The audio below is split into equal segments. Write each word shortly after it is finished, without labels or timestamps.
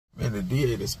the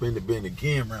DA to spend the bin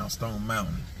again around Stone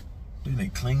Mountain. Then they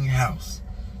clean house.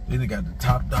 Then they got the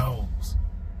top dogs.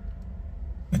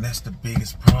 And that's the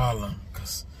biggest problem,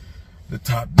 because the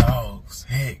top dogs,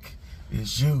 Hect,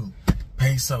 it's you.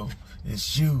 Peso,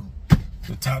 it's you.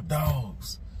 The top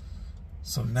dogs.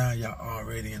 So now y'all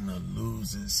already in a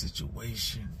losing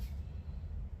situation.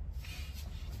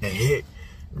 And Hect,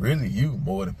 really you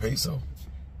more than Peso.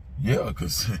 Yeah,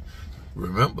 because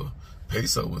remember,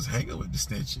 Peso was hanging with the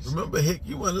snitches. Remember, Hect,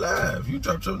 you went live. You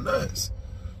dropped your nuts.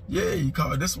 Yeah, you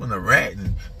called this one a rat,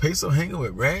 and Peso hanging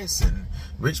with rats, and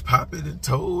Rich popped and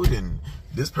Toad, and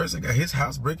this person got his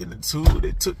house breaking into.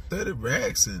 They took 30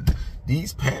 racks and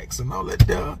these packs and all that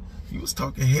there. You was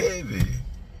talking heavy.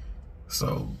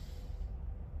 So,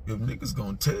 if niggas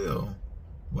gonna tell,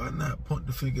 why not point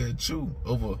the finger at you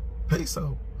over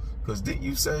Peso? Because didn't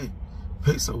you say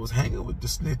Peso was hanging with the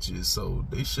snitches, so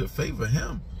they should favor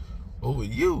him over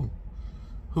you?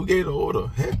 Who gave the order?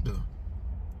 Hector.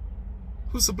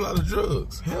 Who supplied the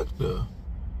drugs? Hector.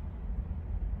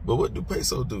 But what do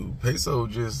Peso do? Peso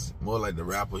just more like the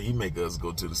rapper. He make us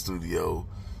go to the studio.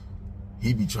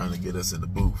 He be trying to get us in the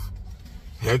booth.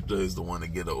 Hector is the one to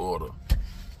get the order.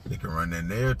 They can run that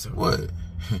narrative. What?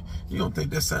 You don't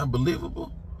think that sound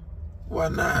believable? Why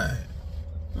not?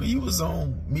 When you was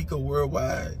on Miko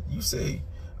Worldwide, you say,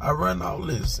 I run all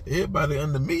this. Everybody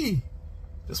under me.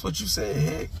 That's what you said,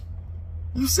 Hect.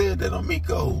 You said that on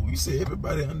Miko. You said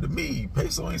everybody under me.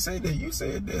 Peso ain't say that. You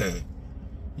said that.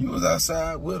 You was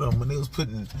outside with them when they was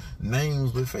putting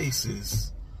names with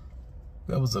faces.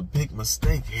 That was a big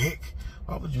mistake, Hect.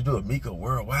 Why would you do a Miko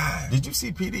Worldwide? Did you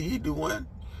see PDE do one?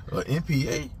 Or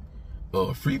NPA?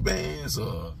 Or Free Bands?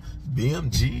 Or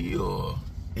BMG? Or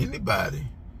anybody?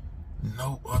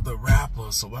 No other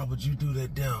rapper. So why would you do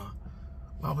that there?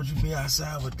 Why would you be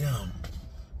outside with them?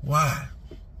 Why?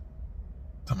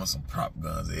 Talking about some prop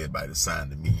guns. Everybody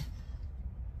signed to me.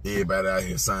 Everybody out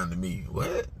here signed to me.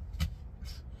 What?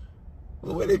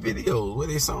 Well, where they videos? Where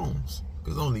they songs?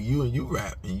 Because only you and you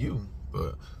rap and you.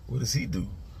 But what does he do?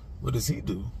 What does he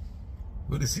do?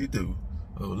 What does he do?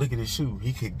 Oh, look at his shoe.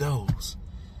 He kicked those.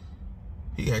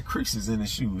 He got creases in his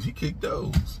shoes. He kicked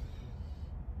those.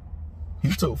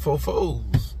 He took 4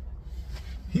 foes.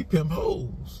 He pimp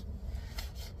hoes.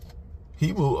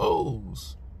 He move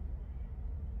O's.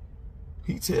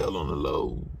 He tail on the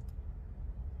load.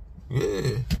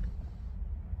 Yeah.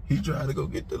 He tried to go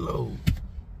get the load.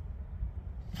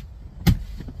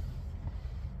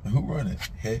 And who run it?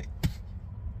 Hect.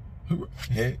 Who?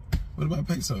 Hect. What about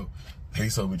Peso?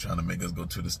 Peso be trying to make us go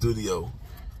to the studio.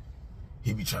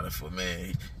 He be trying to,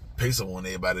 man, Peso want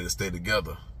everybody to stay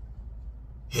together.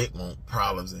 Hect want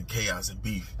problems and chaos and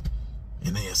beef.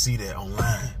 And they'll see that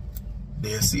online.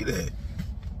 They'll see that.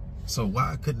 So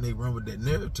why couldn't they run with that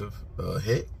narrative,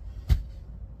 Hect?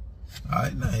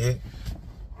 Alright, now, Hect.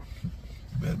 You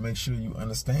better make sure you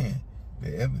understand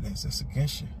the evidence that's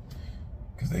against you.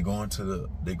 Because they going through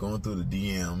the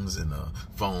DMs and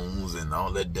phones and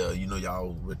all that. You know,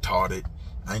 y'all retarded.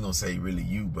 I ain't gonna say really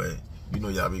you, but you know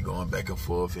y'all be going back and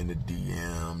forth in the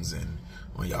DMs and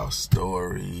on y'all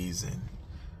stories and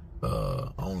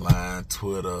online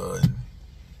Twitter, and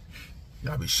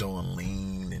y'all be showing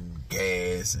lean and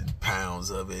gas and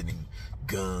pounds of it and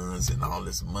guns and all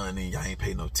this money y'all ain't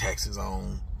pay no taxes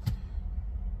on.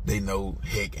 They know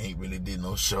Hect ain't really did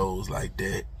no shows like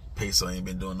that. Peso ain't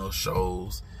been doing no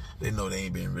shows. They know they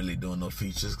ain't been really doing no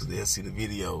features because they'll see the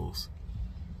videos.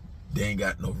 They ain't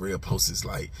got no real posters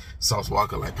like Sauce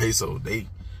Walker, like Peso. They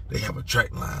have a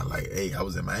track line like, hey, I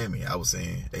was in Miami. I was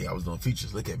saying, hey, I was doing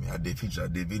features. Look at me. I did features. I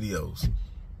did videos.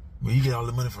 Where you get all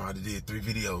the money from? I did 3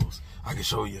 videos. I can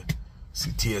show you.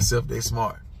 See, TSF, they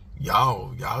smart.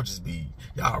 Y'all just be,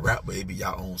 y'all rap, but it be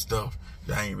y'all own stuff.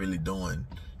 Y'all ain't really doing,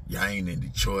 y'all ain't in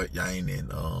Detroit. Y'all ain't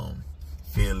in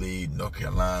Philly, North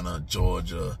Carolina,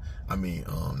 Georgia. I mean,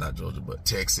 not Georgia, but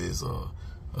Texas or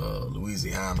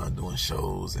Louisiana, doing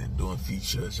shows and doing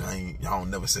features. Y'all don't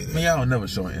never say that. Man, y'all don't never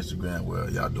show on Instagram where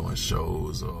y'all doing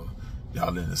shows or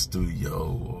y'all in the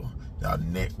studio or y'all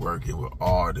networking with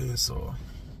artists or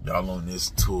y'all on this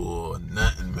tour or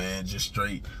nothing, man. Just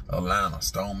straight Atlanta,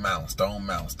 Stone Mountain, Stone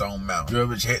Mountain, Stone Mountain.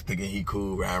 DrugRixh Hect thinking he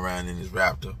cool riding around in his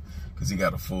Raptor because he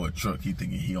got a Ford truck. He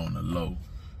thinking he on the low.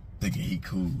 Thinking he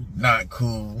cool. Not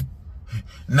cool.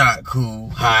 Not cool.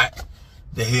 Hot.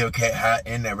 The Hellcat hot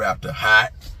and that Raptor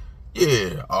hot.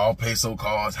 Yeah. All Peso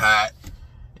cars hot.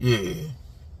 Yeah.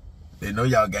 They know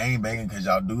y'all gang banging because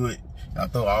y'all do it. Y'all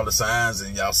throw all the signs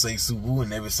and y'all say Subu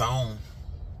in every song.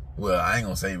 Well, I ain't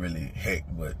gonna say really Hect,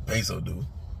 but Peso do.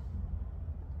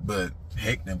 But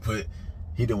Hect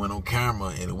he done went on camera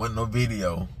and it wasn't no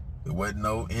video. It wasn't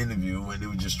no interview and it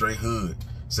was just straight hood.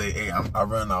 say, hey, I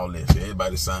run all this.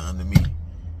 Everybody sign under me.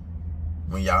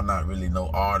 When y'all not really no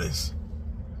artists.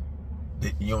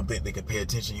 You don't think they can pay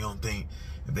attention? You don't think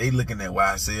if they looking at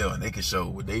YSL and they can show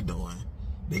what they doing,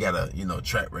 they got a, you know,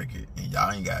 track record, and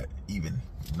y'all ain't got even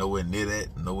nowhere near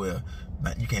that, nowhere.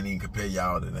 You can't even compare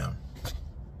y'all to them.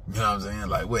 You know what I'm saying?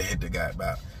 Like, what Hect got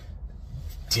about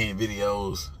 10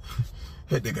 videos?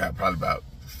 Hect got probably about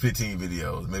 15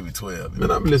 videos, maybe 12. Man,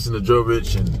 I'm listening to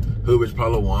DrugRixh and DrugRixh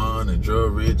Paulo 1 and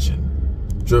DrugRixh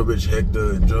and DrugRixh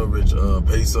Hector and DrugRixh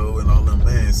Peso and all them,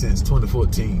 man, since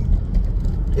 2014.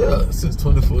 Yeah, since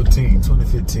 2014,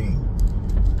 2015.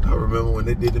 I remember when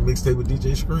they did the mixtape with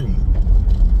DJ Scream.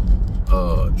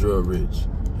 DrugRixh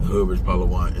and DrugRixh Paulo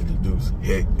 1 introduced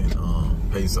Hect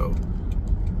and Peso.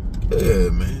 Yeah,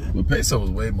 man. But Peso was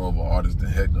way more of an artist than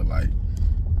Hector. Like,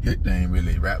 Hector ain't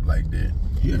really rap like that.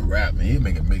 He'll rap, man. He'll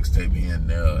make a mixtape here and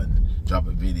there and drop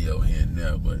a video here and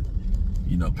there. But,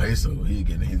 you know, Peso, he'll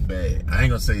get in his bag. I ain't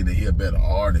gonna say that he a better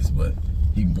artist, but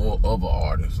he more of an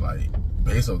artist. Like,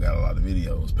 Peso got a lot of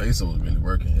videos. Peso was really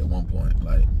working at one point.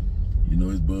 Like, you know,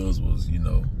 his buzz was, you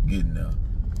know, getting there.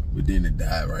 But then it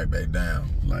died right back down.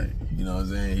 Like, you know what I'm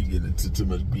saying? He getting into too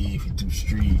much beef. He too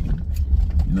street. And,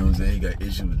 you know what I'm saying? He got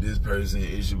issue with this person,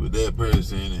 issue with that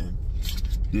person. And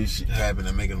this shit happened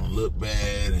and making him look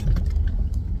bad. And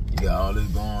you got all this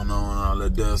going on, all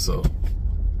that there. So,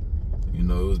 you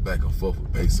know, it was back and forth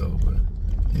with Peso. But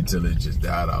until it just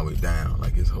died all the way down.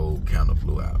 Like his whole counter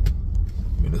blew out.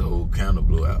 I mean, his whole counter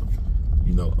blew out.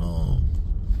 You know,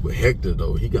 with Hector,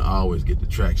 though, he can always get the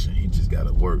traction. He just got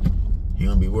to work. He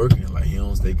don't be working. Like, he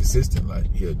don't stay consistent.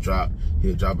 Like, he'll drop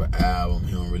an album.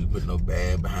 He don't really put no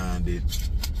bag behind it.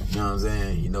 You know what I'm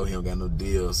saying? You know he don't got no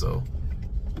deal, so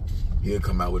he'll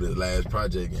come out with his last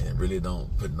project and really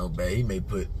don't put no bag. He may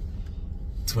put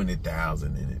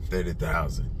 20,000 in it,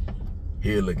 30,000.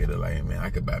 He'll look at it like, man, I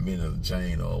could buy me another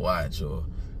chain or a watch, or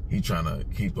he trying to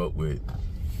keep up with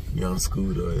Young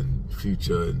Scooter and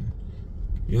Future, and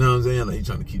you know what I'm saying? Like, he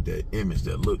trying to keep that image,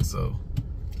 that look, so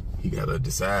he gotta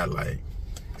decide, like,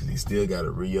 cause he still gotta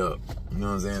re-up, you know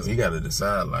what I'm saying? So he gotta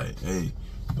decide, like, hey,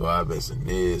 do I invest in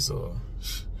this, or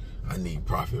I need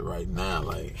profit right now?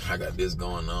 Like, I got this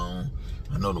going on.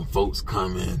 I know them folks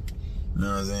coming, you know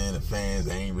what I'm saying? The fans,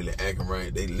 they ain't really acting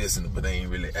right. They listen, but they ain't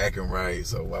really acting right.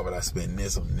 So why would I spend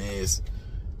this on this?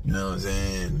 You know what I'm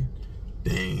saying?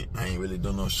 I ain't really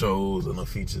doing no shows or no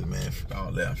features, man.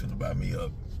 All that, I'm finna buy me a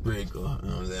brick, or, you know what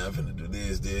I'm saying? I'm finna do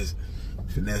this,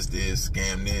 finesse this,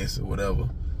 scam this, or whatever.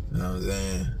 You know what I'm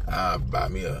saying?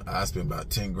 I spend about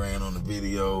 10 grand on the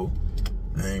video.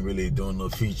 I ain't really doing no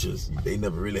features. They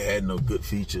never really had no good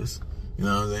features. You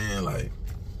know what I'm saying? Like,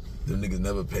 them niggas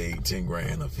never paid 10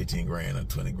 grand or 15 grand or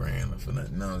 20 grand or for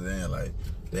nothing. You know what I'm saying? Like,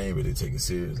 they ain't really taking it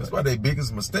serious. That's why their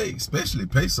biggest mistake, especially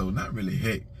Peso, not really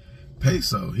Hect.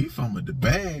 Peso, he fumbled the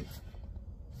bag.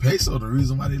 Peso, the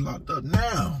reason why they locked up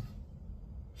now.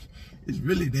 It's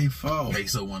really they fault.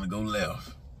 Peso want to go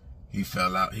left. He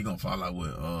fell out. He gonna fall out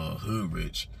with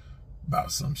DrugRixh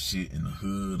about some shit in the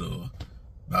hood, or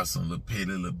about some little petty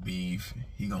little beef.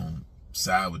 He gonna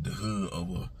side with the hood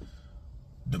over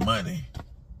the money.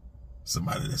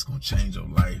 Somebody that's gonna change your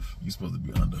life. You supposed to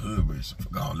be under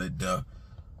DrugRixh. Gonna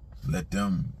let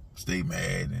them stay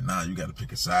mad, and now you gotta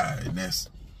pick a side, and that's,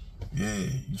 yeah,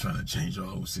 you trying to change your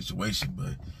whole situation,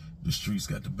 but the streets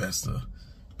got the best of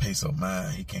Peso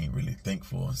mind. He can't really think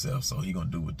for himself, so he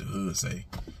gonna do what the hood say.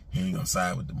 He ain't gonna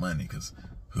side with the money, cause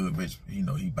DrugRixh, you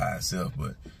know, he by himself.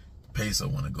 But Peso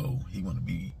wanna go. He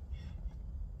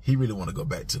really wanna go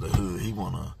back to the hood. He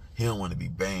don't wanna be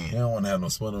banned. He don't wanna have no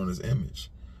smut on his image.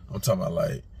 I'm talking about,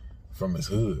 like, from his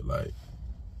hood. Like,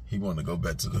 he wanna go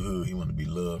back to the hood. He wanna be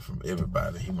loved from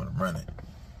everybody. He wanna run it.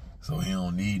 So he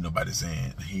don't need nobody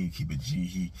saying he keep it G,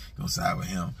 he gonna side with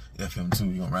him.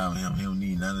 FM2, he gonna ride with him. He don't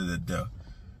need none of that stuff.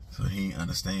 So he ain't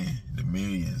understand the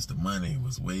millions, the money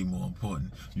was way more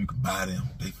important. You can buy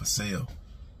them, they for sale.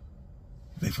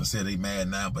 They for sale, they mad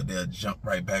now, but they'll jump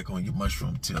right back on your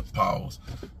mushroom tip, pause,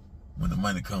 when the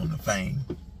money comes to fame.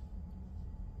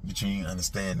 But you ain't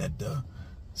understand that,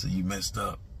 so you messed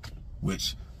up,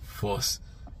 which forced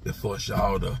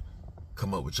y'all to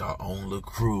come up with y'all own little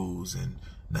crews, and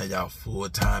now y'all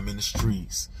full-time in the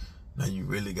streets. Now you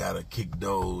really gotta kick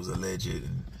those alleged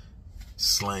and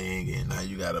slang, and now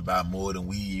you gotta buy more than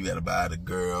weed. You gotta buy the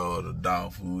girl, the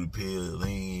dog food, pill,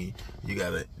 lean. You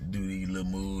gotta do these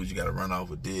little moves. You gotta run off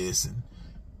with this and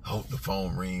hope the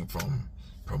phone ring from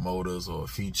promoters or a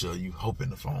feature. You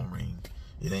hoping the phone ring.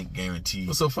 It ain't guaranteed.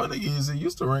 What's so funny is it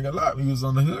used to ring a lot when you was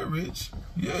on the DrugRixh.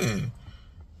 Yeah.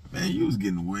 Man, you was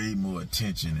getting way more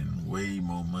attention and way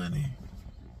more money.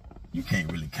 You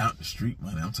can't really count the street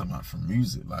money. I'm talking about from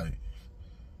music. Like,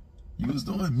 You was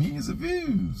doing millions of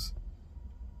views.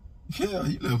 Yeah,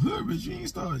 you left Hood Rich. You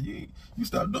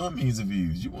stopped doing millions of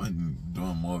views. You wasn't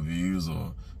doing more views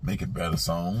or making better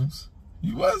songs.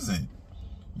 You wasn't.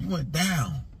 You went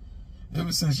down.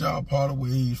 Ever since y'all parted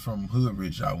ways from Hood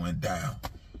Rich, y'all went down.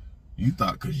 You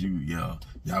thought because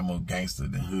y'all more gangster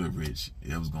than Hood Rich,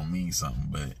 it was gonna mean something,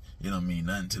 but it don't mean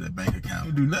nothing to that bank account.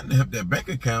 You do nothing to help that bank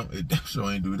account. It damn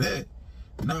sure ain't do that.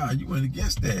 Nah, you went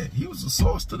against that. He was the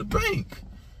source to the bank.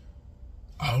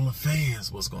 All the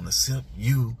fans was gonna simp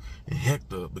you and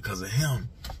Hector because of him.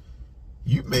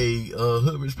 You made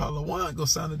Hood Rich Palawan go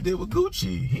sign a deal with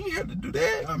Gucci. He ain't had to do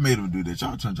that. I made him do that.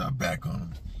 Y'all turned y'all back on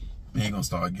him. He ain't gonna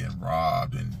start getting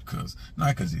robbed, and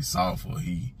not cause he's soft or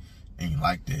he ain't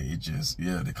like that. It just,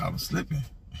 yeah, they call him slipping.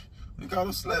 They call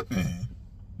him slipping.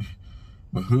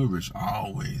 But Hood Rich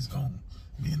always gonna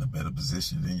be in a better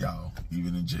position than y'all,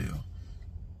 even in jail.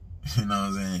 You know what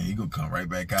I'm saying? He gonna come right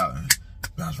back out and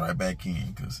bounce right back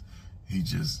in, cause he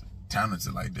just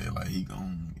talented like that. Like he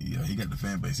got the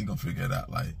fan base. He gonna figure it out.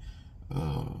 Like,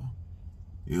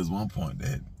 it was one point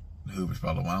that Hood Rich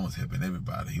Palawan was helping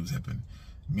everybody. He was helping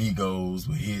Migos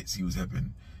with hits. He was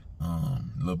helping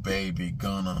Lil Baby,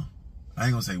 Gunna. I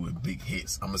ain't gonna say with big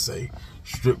hits. I'm gonna say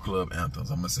strip club anthems.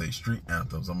 I'm gonna say street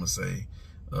anthems. I'm gonna say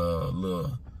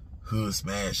little hood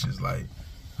smashes. Like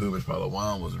Hood Rich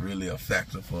Palawan was really a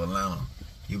factor for Atlanta.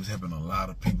 He was helping a lot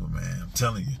of people, man. I'm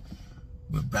telling you.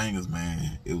 With bangers,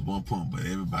 man, it was one point, but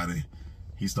everybody,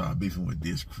 he started beefing with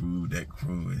this crew, that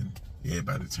crew, and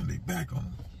everybody turned their back on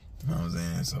him. You know what I'm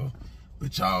saying? So,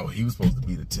 but y'all, he was supposed to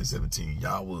be the 1017.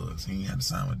 Y'all was. He ain't had to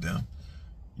sign with them.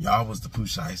 Y'all was the Pooh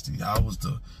Shiesty. Y'all was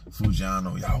the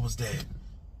Fujiano. Y'all was that.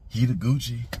 He the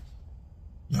Gucci.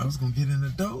 Y'all was gonna get in the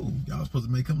dough. Y'all was supposed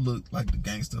to make him look like the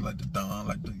gangster, like the Don,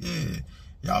 like the, yeah.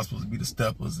 Y'all was supposed to be the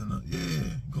steppers and the, yeah,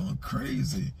 going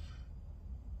crazy.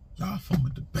 Y'all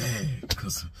fumbled the bag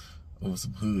because over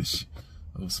some hood shit,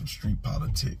 over some street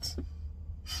politics. You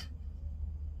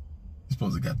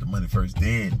supposed to got the money first,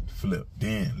 then flip,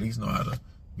 then at least know how to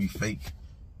be fake.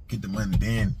 Get the money,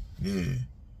 then, yeah.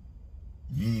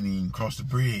 You ain't even crossed the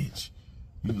bridge.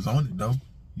 You was on it though.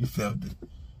 You felt it.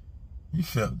 You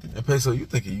felt it. And Peso, you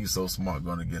thinking you so smart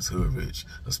going against Hood Rich,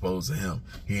 exposed to him.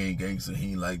 He ain't gangster,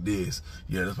 he ain't like this.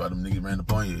 Yeah, that's why them niggas ran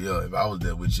up on you. Yeah, if I was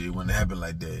there with you, it wouldn't happen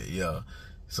like that. Yeah.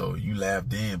 So you laughed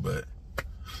then, but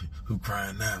who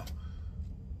crying now?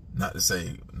 Not to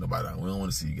say nobody, we don't want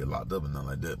to see you get locked up and nothing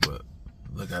like that, but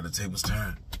look how the tables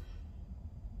turn.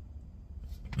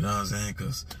 You know what I'm saying?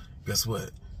 Because guess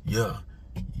what? Yeah,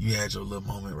 you had your little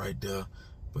moment right there,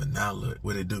 but now look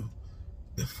what it do.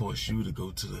 It forced you to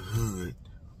go to the hood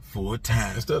full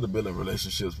time. Instead of building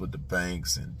relationships with the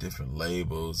banks and different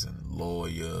labels and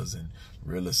lawyers and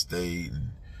real estate and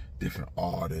different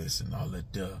artists and all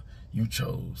that there, you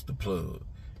chose the plug.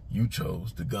 You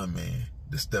chose the gunman,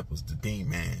 the steppers, the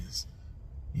D-mans.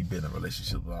 You been in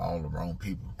relationships with all the wrong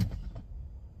people.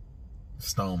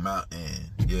 Stone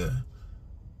Mountain, yeah.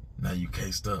 Now you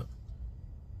cased up.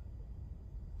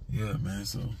 Yeah, man,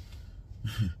 so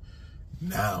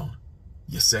now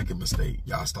your second mistake,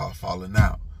 y'all start falling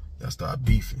out. Y'all start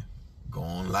beefing,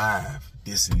 going live,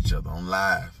 dissing each other on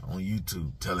live, on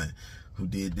YouTube, telling who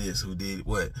did this, who did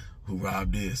what, who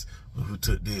robbed this, who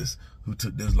took this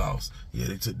loss. Yeah,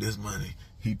 they took this money.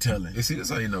 He telling. You see, that's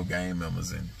how you know gang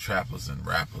members and trappers and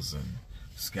rappers and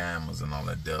scammers and all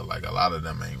that there. Like a lot of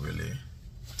them ain't really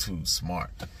too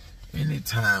smart.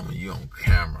 Anytime when you on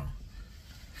camera,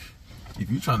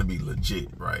 if you trying to be legit,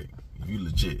 right? If you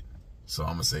legit, so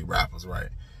I'm gonna say rappers, right?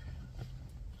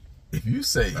 If you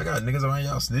say, I got niggas around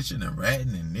y'all snitching and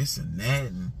ratting and this and that,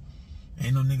 and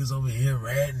ain't no niggas over here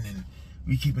ratting, and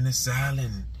we keeping it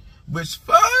silent, which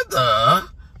further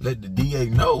let the DA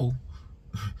know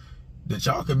that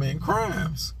y'all committing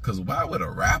crimes. Cause why would a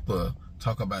rapper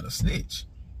talk about a snitch?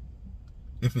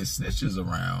 If it's snitches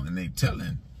around and they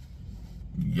telling,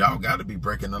 y'all gotta be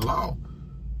breaking the law.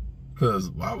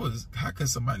 Cause how can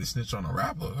somebody snitch on a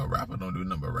rapper? A rapper don't do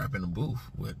nothing but rap in the booth.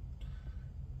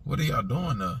 What are y'all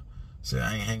doing to say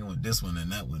I ain't hanging with this one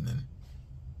and that one? And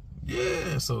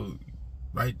yeah, so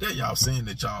right there, y'all saying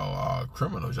that y'all are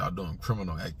criminals. Y'all doing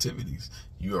criminal activities.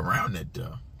 You around that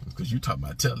there. Because you talking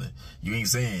about telling. You ain't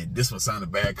saying this one signed a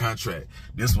bad contract.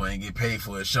 This one ain't get paid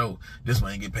for a show. This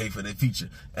one ain't get paid for their feature.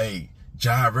 Hey,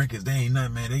 DrugRixh, they ain't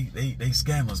nothing, man. They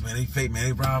scammers, man. They fake, man.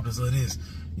 They robbed us of this.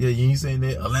 Yeah, you ain't saying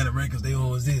that. Atlanta Records, they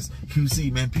owe us this.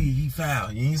 QC, man, P, he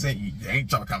fouled. You ain't saying, they ain't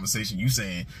talking conversation. You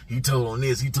saying he told on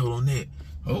this, he told on that.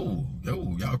 Oh,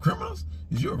 yo, y'all criminals?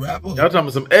 Is you a rapper? Y'all talking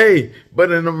about some, hey,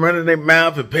 but in them running their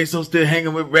mouth and Peso still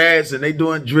hanging with rats and they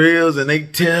doing drills and they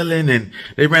telling and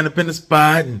they ran up in the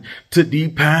spot and took D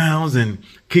pounds and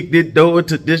kicked this door,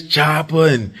 took this chopper,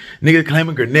 and nigga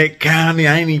claiming Gwinnett County.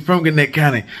 I ain't even from Gwinnett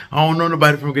County. I don't know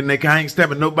nobody from Gwinnett County. I ain't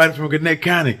stabbing nobody from Gwinnett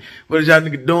County. What is y'all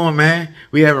nigga doing, man?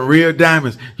 We having real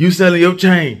diamonds. You selling your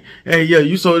chain. Hey, yeah,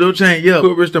 you sold your chain. Yeah,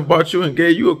 DrugRixh done bought you and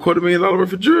gave you $250,000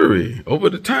 worth of jewelry. Over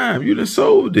the time, you done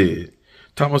sold it.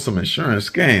 Talking about some insurance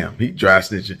scam. He dry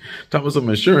snitching. Talking about some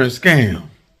insurance scam.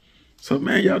 So,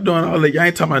 man, y'all doing all that. Y'all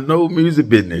ain't talking about no music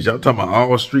business. Y'all talking about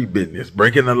all street business,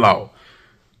 breaking the law.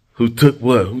 Who took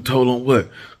what? Who told on what?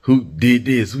 Who did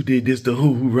this? Who did this to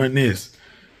who? Who run this?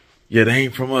 Yeah, they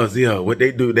ain't from us. Yeah, what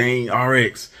they do, they ain't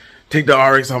RX. Take the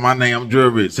RX on my name, I'm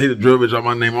DrugRixh. Take the DrugRixh on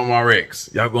my name, I'm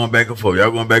RX. Y'all going back and forth.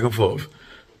 Y'all going back and forth.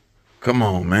 Come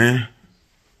on, man.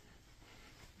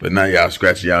 But now y'all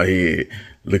scratching y'all head,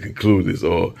 looking clueless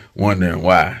or wondering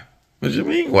why. What you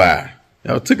mean, why?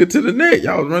 Y'all took it to the net.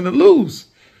 Y'all was running loose.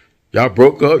 Y'all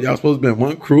broke up. Y'all supposed to be in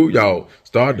one crew. Y'all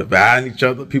started dividing each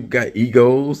other. People got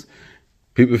egos.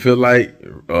 People feel like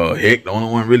Hect the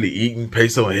only one really eating.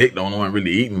 Peso and Hect the only one really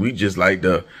eating. We just like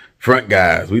the front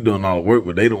guys. We doing all the work,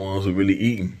 but they the ones who really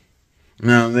eating. You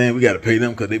know what I'm saying? We got to pay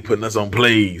them because they putting us on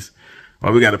plays.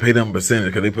 Or we got to pay them a percentage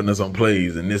because they putting us on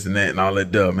plays and this and that and all that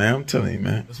stuff, man. I'm telling you,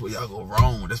 man. That's where y'all go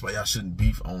wrong. That's why y'all shouldn't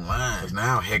beef online. Because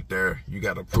now, Hector, you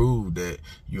got to prove that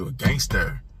you're a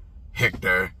gangster.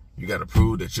 Hector, you got to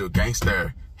prove that you're a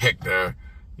gangster. Hector,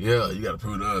 yeah, you got to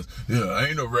prove to us. Yeah, I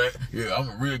ain't no rap. Yeah, I'm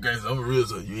a real gangster. I'm a real.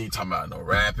 So you ain't talking about no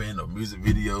rapping, no music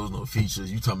videos, no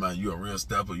features. You talking about you a real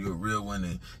stepper. You a real one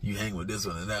and you hang with this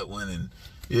one and that one. And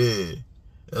yeah.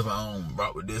 That's why I don't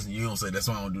rock with this, and you don't say that's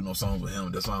why I don't do no songs with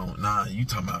him. That's why I don't. Nah, you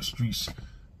talking about streets.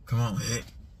 Come on, Hect.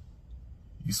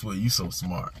 You swear you so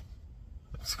smart.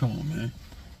 Come on, man.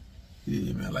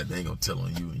 Yeah, man, like they ain't gonna tell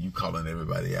on you, and you calling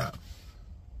everybody out.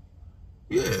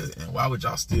 Yeah, and why would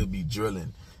y'all still be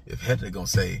drilling if Hector gonna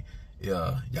say,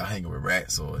 yeah, y'all hanging with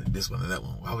rats or this one and that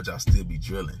one? Why would y'all still be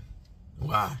drilling?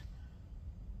 Why?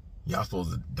 Y'all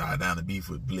supposed to die down the beef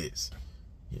with Blitz.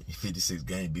 56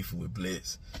 game beefing with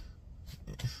Blitz.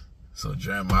 So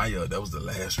Jeremiah, that was the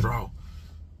last straw.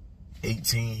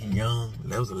 18, young,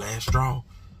 that was the last straw.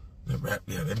 That rap,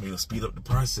 yeah, that made us speed up the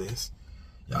process.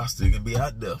 Y'all still gonna be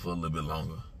out there for a little bit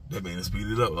longer. That made us speed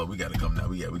it up. Oh, we gotta come now.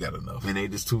 We got enough. Man, they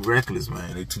just too reckless,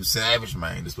 man. They too savage,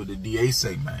 man. That's what the DA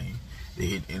say, man. They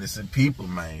hit innocent people,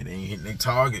 man. They ain't hitting their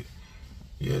target.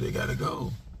 Yeah, they gotta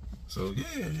go. So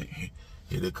yeah,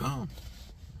 here they come.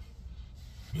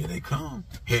 Here they come.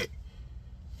 Heck,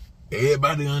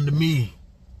 everybody under me.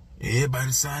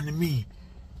 Everybody signing me.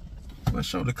 Well,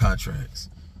 show the contracts.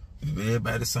 If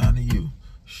everybody signing you,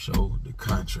 show the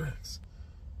contracts.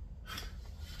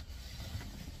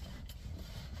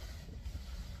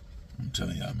 I'm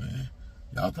telling y'all, man.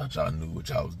 Y'all thought y'all knew what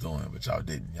y'all was doing, but y'all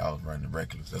didn't. Y'all was running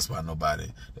reckless. That's why no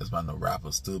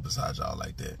rappers stood beside y'all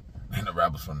like that. And the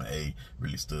rappers from the A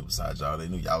really stood beside y'all. They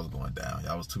knew y'all was going down.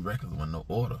 Y'all was too reckless. There wasn't no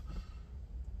order.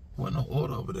 Wasn't no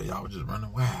order over there. Y'all was just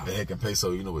running wild. The Hect and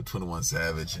Peso, you know, with 21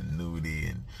 Savage and Nudie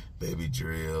and Baby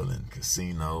Drill and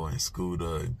Casino and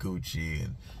Scooter and Gucci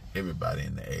and everybody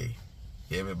in the A.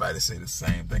 Everybody say the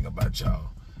same thing about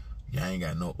y'all. Y'all ain't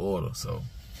got no order, so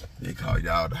they call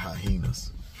y'all the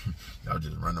hyenas. Y'all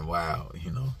just running wild,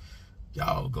 you know.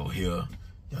 Y'all go here.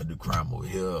 Y'all do crime over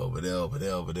here, over there, over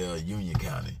there, over there. Union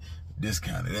County, this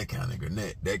county, that county,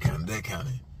 Gwinnett, that county, that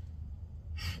county.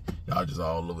 Y'all just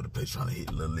all over the place trying to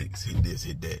hit little licks, hit this,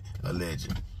 hit that,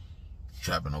 alleged.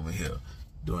 Trapping over here,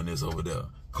 doing this over there,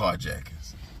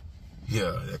 carjackings.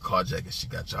 Yeah, that carjacking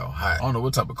shit got y'all hot. I don't know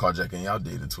what type of carjacking y'all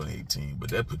did in 2018, but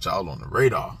that put y'all on the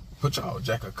radar. Put y'all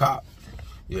jack a cop.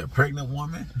 Yeah, pregnant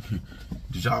woman.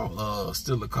 Did y'all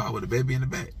steal a car with a baby in the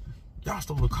back? Y'all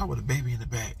stole a car with a baby in the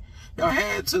back. Y'all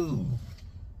had to.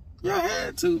 Y'all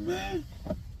had to, man.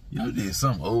 Y'all did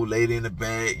some old lady in the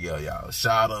back. Y'all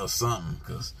shot her or something,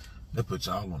 because they put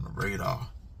y'all on the radar.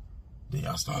 Then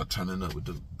y'all started turning up with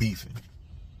the beefing.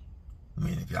 I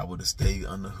mean, if y'all would have stayed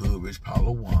under DrugRixh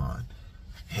Paulo One,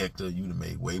 Hector, you'd have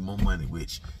made way more money,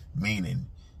 which meaning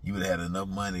you would have had enough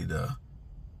money to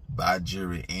buy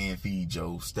jewelry and feed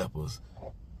your steppers.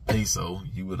 Peso,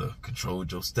 you would have controlled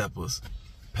your steppers.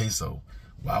 Peso,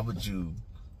 why would you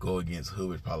go against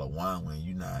DrugRixh Paulo One when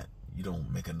you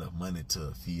don't make enough money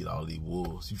to feed all these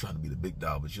wolves? You trying to be the big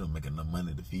dog, but you don't make enough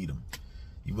money to feed them.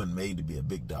 You wasn't made to be a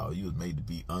big dog. You was made to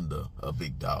be under a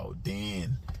big dog.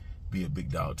 Then be a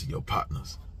big dog to your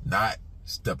partners. Not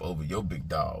step over your big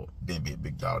dog, then be a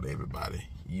big dog to everybody.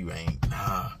 You ain't,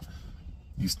 nah.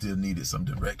 You still needed some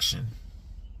direction.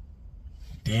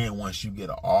 Then once you get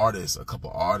a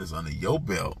couple artists under your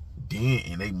belt, then,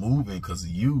 and they moving because of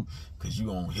you, because you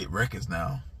gonna hit records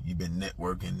now. You been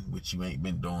networking, which you ain't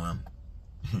been doing.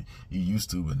 You used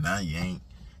to, but now you ain't.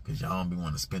 because y'all don't be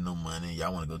want to spend no money.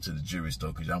 Y'all want to go to the jewelry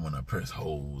store because y'all want to press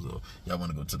holes, or y'all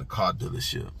want to go to the car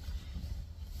dealership,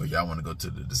 or y'all want to go to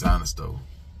the designer store.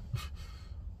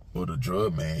 Or the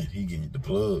drug man, he getting the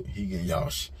plug, he getting y'all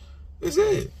That's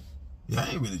it. Y'all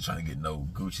ain't really trying to get no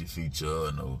Gucci feature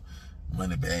or no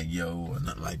money bag yo or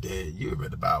nothing like that. You're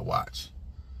ready to buy a watch.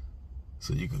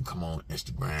 So you can come on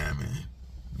Instagram and,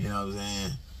 you know what I'm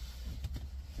saying?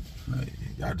 Like,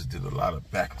 y'all just did a lot of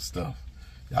back stuff.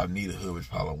 Y'all needed Hood with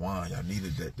Paulo One. Y'all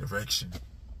needed that direction.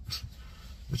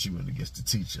 But you went against the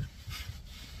teacher.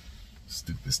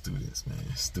 Stupid students,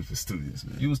 man. Stupid students,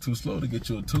 man. You was too slow to get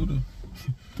you a tutor.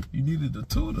 You needed a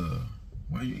tutor.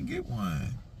 Why you didn't get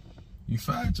one? You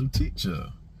fired your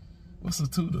teacher. What's a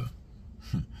tutor?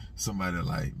 Somebody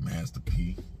like Master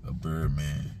P, a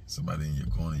Birdman, somebody in your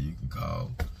corner you can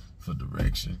call for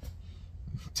direction.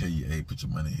 Tell you, hey, put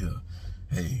your money here.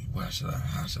 Hey, how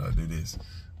should I do this?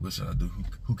 What should I do?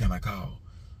 Who can I call?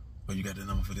 Oh, you got the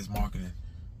number for this marketing?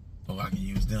 Oh, I can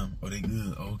use them. Oh, they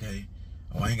good. Oh, okay.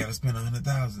 Oh, I ain't got to spend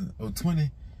 100,000 or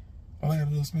 20. All I got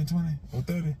to do is spend 20 or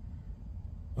 30.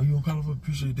 Oh, you gonna call for?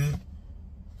 Appreciate that.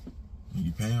 And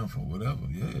you paying for whatever.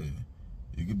 Yeah,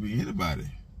 it could be anybody.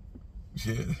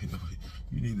 Yeah,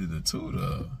 you needed a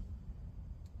tutor.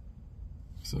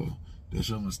 So that's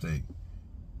your mistake.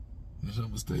 That's your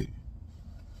mistake.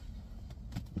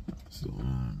 So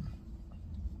I'm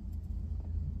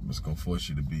just gonna force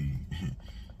you to be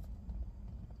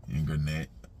in Gwinnett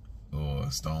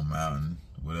or Stone Mountain,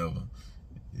 whatever.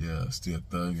 Yeah, still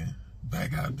thugging.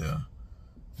 Back out there.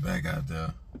 Back out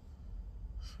there.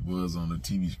 Was on the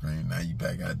TV screen. Now you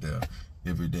back out there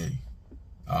every day,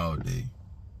 all day.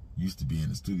 Used to be in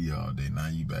the studio all day. Now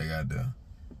you back out there.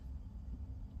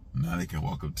 Now they can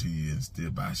walk up to you and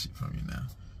still buy shit from you now.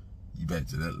 You back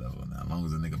to that level now. As long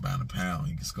as a nigga buying a pound,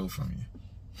 he can score from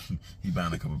you. He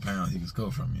buying a couple pounds, he can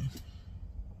score from you.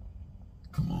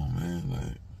 Come on, man.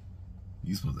 Like,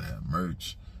 you supposed to have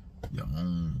merch, your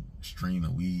own strain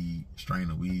of weed.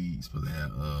 You supposed to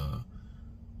have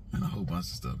and a whole bunch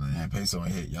of stuff. And Peso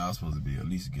and Hect, y'all supposed to be at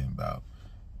least getting about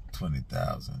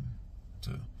 20,000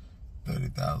 to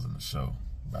 30,000 a show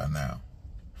by now.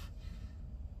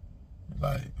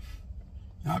 Like,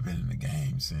 y'all been in the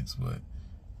game since what?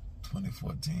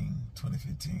 2014,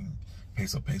 2015.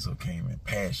 Peso came and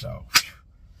passed y'all.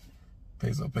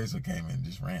 Peso came and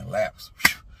just ran laps.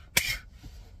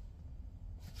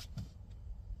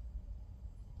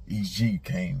 EG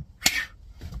came.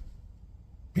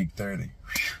 Big 30.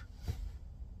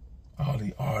 All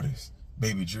the artists.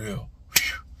 Baby Drill.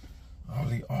 All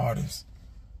the artists.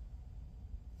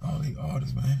 All the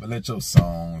artists, man. But let your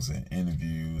songs and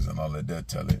interviews and all that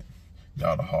tell it.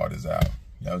 Y'all the hardest out.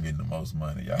 Y'all getting the most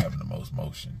money. Y'all having the most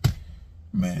motion.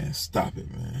 Man, stop it,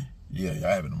 man. Yeah,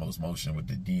 y'all having the most motion with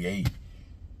the DA.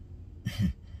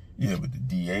 Yeah, with the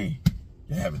DA.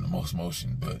 Y'all having the most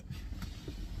motion, but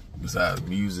besides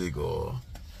music or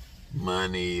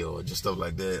money or just stuff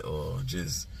like that, or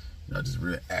just y'all just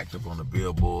real active on the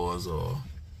billboards, or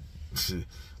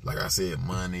like I said,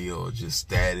 money or just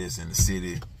status in the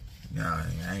city. Nah,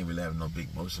 I ain't really having no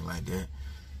big motion like that.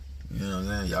 You know what I'm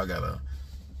saying? Y'all gotta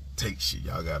take shit.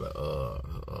 Y'all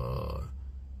gotta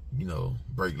you know,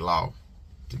 break law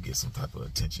to get some type of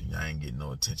attention. Y'all ain't getting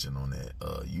no attention on that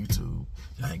YouTube.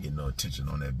 Y'all ain't getting no attention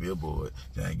on that billboard.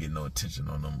 Y'all ain't getting no attention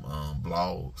on them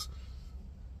blogs.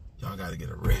 Y'all gotta get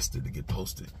arrested to get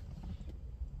posted.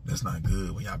 That's not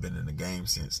good when y'all been in the game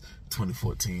since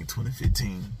 2014,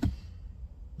 2015.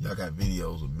 Y'all got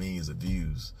videos with millions of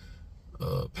views.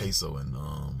 Peso and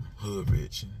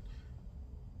DrugRixh and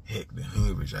Hect and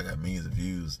DrugRixh, I got millions of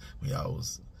views when y'all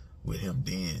was with him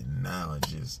then. Now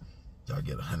it's just y'all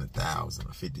get 100,000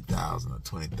 or 50,000 or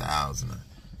 20,000 or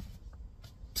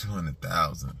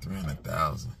 200,000 or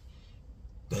 300,000.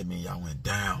 That means y'all went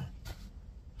down.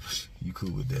 You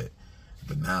cool with that?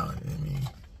 But now, I mean,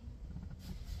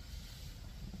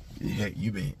 heck,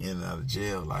 you been in and out of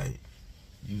jail, like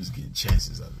you was getting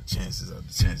chances after chances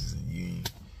after chances, and you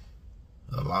ain't.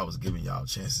 The law was giving y'all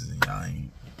chances, and y'all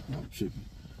ain't tripping.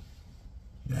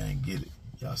 Y'all ain't get it.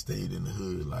 Y'all stayed in the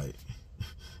hood like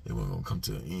it wasn't gonna come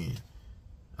to an end.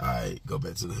 Alright, go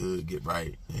back to the hood, get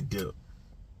right, and dip.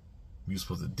 You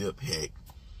supposed to dip, Hect.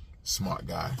 Smart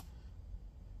guy.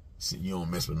 See, you don't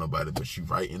mess with nobody, but you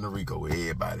right in the Rico with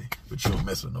everybody, but you don't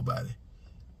mess with nobody.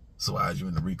 So why'd you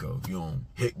in the Rico? If you don't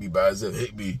Hect me by itself,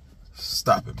 Hect me.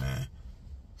 Stop it, man.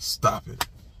 Stop it.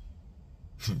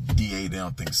 DA, they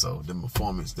don't think so. Them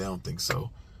informants, they don't think so.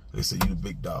 They say you the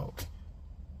big dog.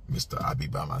 Mr. I be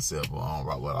by myself, or I don't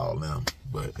rock with all them.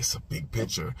 But it's a big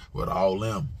picture with all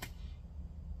them.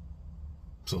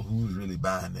 So who's really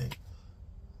buying that?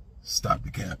 Stop the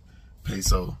cap.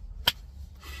 Peso.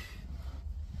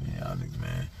 Yeah, y'all niggas,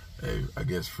 man. Hey, I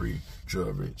guess free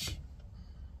DrugRixh.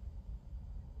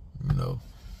 You know,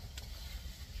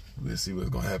 we'll see what's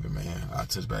gonna happen, man. I'll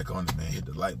touch back on it, man. Hit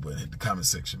the like button, hit the comment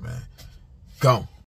section, man. Gone.